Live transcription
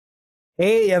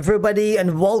Hey everybody,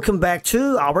 and welcome back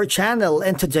to our channel.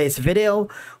 In today's video,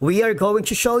 we are going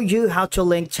to show you how to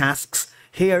link tasks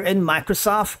here in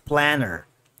Microsoft Planner.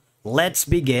 Let's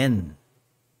begin.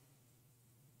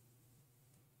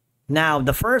 Now,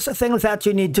 the first thing that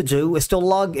you need to do is to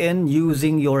log in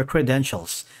using your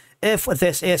credentials. If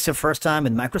this is your first time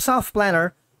in Microsoft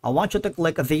Planner, I want you to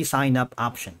click the sign up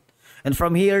option. And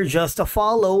from here, just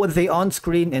follow the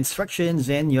on-screen instructions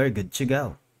and you're good to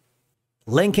go.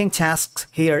 Linking tasks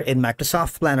here in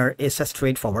Microsoft Planner is a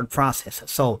straightforward process.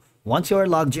 So once you're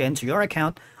logged into your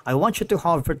account, I want you to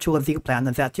hover to the plan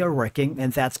that you're working,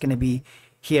 and that's going to be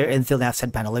here in the left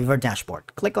side panel of your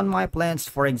dashboard. Click on My Plans.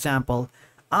 For example,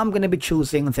 I'm going to be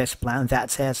choosing this plan that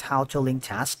says how to link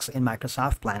tasks in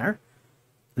Microsoft Planner.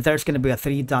 There's going to be a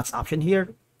three dots option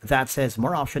here that says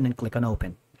More Option, and click on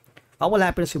Open. What will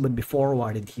happen is it would be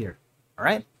forwarded here. All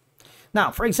right.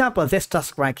 Now, for example, this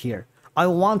task right here, I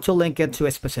want to link it to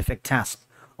a specific task.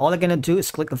 All I'm going to do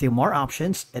is click on the More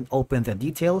Options and open the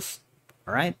details.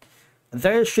 All right.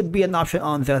 There should be an option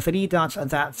on the three dots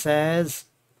that says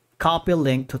Copy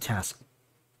Link to Task.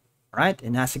 All right.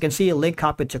 And as you can see, link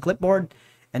copied to clipboard.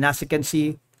 And as you can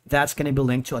see, that's going to be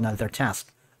linked to another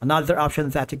task. Another option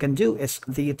that you can do is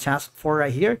the task 4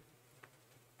 right here.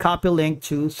 Copy link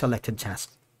to selected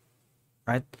task.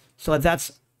 All right. So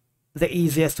that's the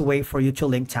easiest way for you to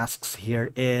link tasks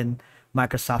here in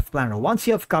Microsoft Planner. Once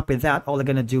you have copied that, all you're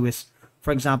going to do is,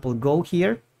 for example, go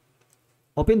here,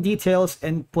 open details,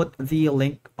 and put the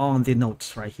link on the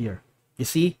notes right here. You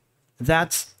see,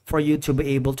 that's for you to be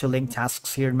able to link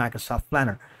tasks here in Microsoft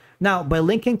Planner. Now, by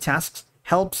linking tasks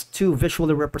helps to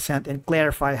visually represent and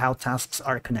clarify how tasks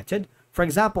are connected. For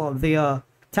example, the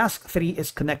task 3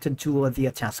 is connected to the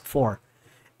task 4,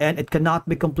 and it cannot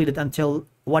be completed until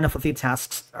one of the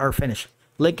tasks are finished.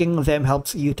 Linking them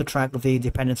helps you to track the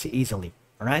dependency easily.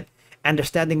 All right.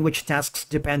 Understanding which tasks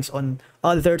depends on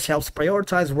others helps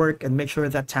prioritize work and make sure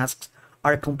that tasks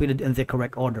are completed in the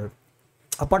correct order.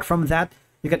 Apart from that,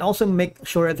 you can also make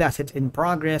sure that it's in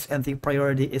progress and the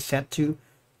priority is set to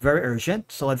very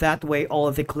urgent. So that way, all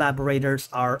of the collaborators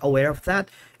are aware of that,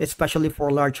 especially for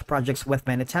large projects with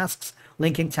many tasks.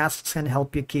 Linking tasks can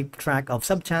help you keep track of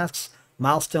subtasks,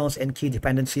 milestones, and key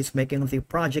dependencies, making the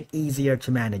project easier to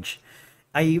manage.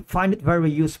 I find it very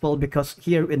useful because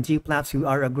here in GPlats, we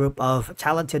are a group of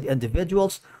talented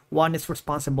individuals. One is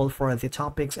responsible for the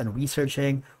topics and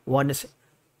researching. One is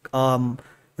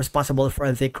responsible for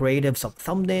the creatives of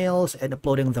thumbnails and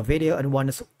uploading the video. And one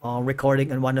is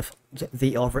recording, and one of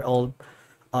the overall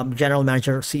general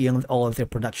manager seeing all of the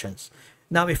productions.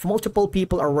 Now, if multiple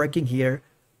people are working here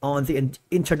on the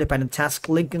interdependent task,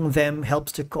 linking them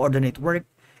helps to coordinate work,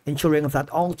 ensuring that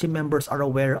all team members are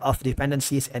aware of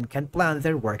dependencies and can plan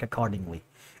their work accordingly.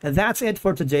 And that's it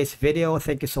for today's video.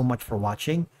 Thank you so much for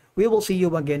watching. We will see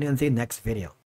you again in the next video.